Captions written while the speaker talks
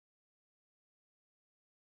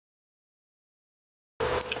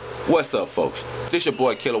What's up, folks? This your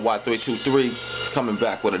boy Killawatt323 coming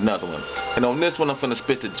back with another one. And on this one, I'm finna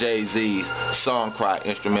spit to Jay-Z's Song Cry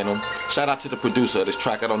instrumental. Shout out to the producer of this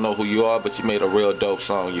track. I don't know who you are, but you made a real dope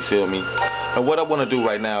song, you feel me? And what I want to do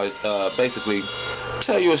right now is basically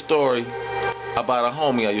tell you a story about a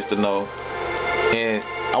homie I used to know. And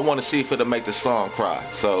I want to see if it'll make the song cry.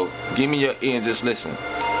 So give me your ear and just listen.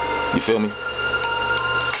 You feel me?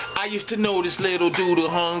 I used to know this little dude who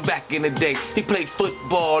hung back in the day. He played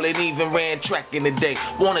football and even ran track in the day.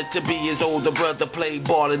 Wanted to be his older brother, played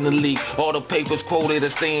ball in the league. All the papers quoted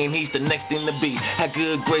as saying he's the next thing to be. Had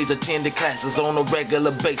good grades, attended classes on a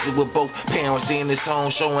regular basis with both parents in his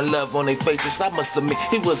home showing love on their faces. I must admit,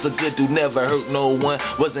 he was a good dude, never hurt no one.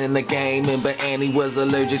 Was in the game, but Annie was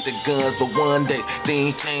allergic to guns. But one day,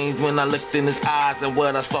 things changed when I looked in his eyes, and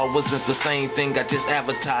what I saw wasn't the same thing I just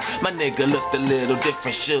advertised. My nigga looked a little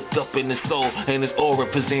different, shook up in his soul, and his aura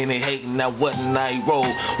presented hating. I wasn't roll.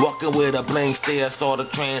 Walking with a blank stare, saw the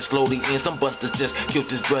train slowly end. Some busters just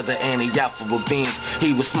killed his brother and he out for revenge.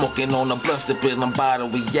 He was smoking on a blunt, sipping a bottle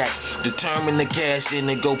with yak, determined to cash in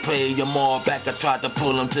and go pay them all back. I tried to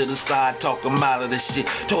pull him to the side, talk him out of the shit.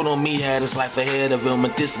 Told him he had his life ahead of him,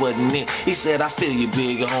 but this wasn't it. He said, I feel you,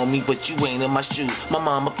 bigger homie, but you ain't in my shoes. My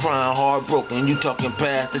mama crying, heartbroken, you talking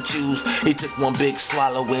past the choose. He took one big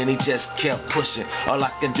swallow and he just kept pushing. All I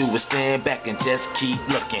can do is stand back and just keep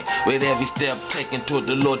looking. With every step taken toward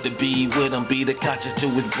the Lord to be with him, be the conscience to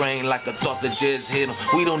his brain like a thought that just hit him.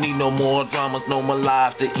 We don't need no more dramas, no more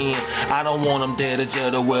lives to end. I don't want him dead or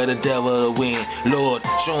jail to where the devil will win. Lord,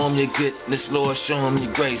 show him your goodness. Lord, show him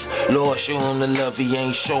your grace. Lord, show him the love he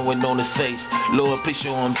ain't showing on his face. Lord, please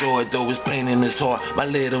show him joy though it's pain in his heart. My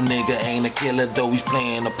little nigga ain't a killer though he's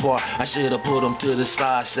playing a part. I should've put him to the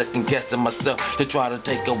side, second guessing myself to try to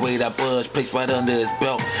take away that buzz placed right under his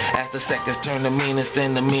belt. As the seconds turn to minutes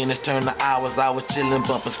and the minutes turn to hours, I was chillin',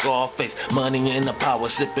 bumpin' Scarface, money and the power,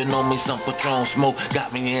 sippin' on me some Patron smoke.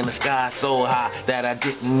 Got me in the sky so high that I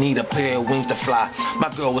didn't need a pair of wings to fly. My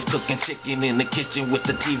girl was cooking chicken in the kitchen with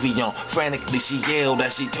the TV on. Frantically she yelled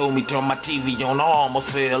as she told me turn my TV on. I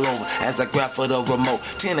almost fell over as I grabbed for the remote.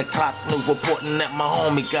 10 o'clock news reporting that my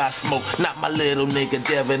homie got smoked. Not my little nigga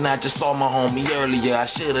Devin, I just saw my homie earlier. I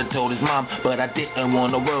should've told his mom, but I didn't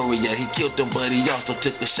want to worry her. He killed him, but he also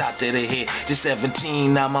took a shot to the head. Just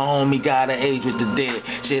 17, now my homie got an age with the dead.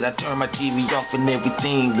 Shit, I turned my TV off and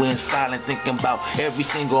everything went silent. Thinking about every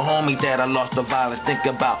single homie that I lost to violence. Think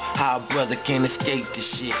about how a brother can escape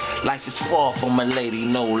this shit. Life is far from a lady,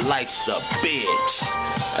 no, life's a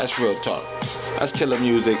bitch. That's real talk. That's killer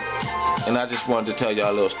music. And I just wanted to tell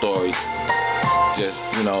y'all a little story. Just,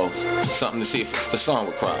 you know, something to see if the song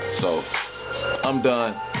would cry. So, I'm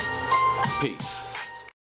done. Peace.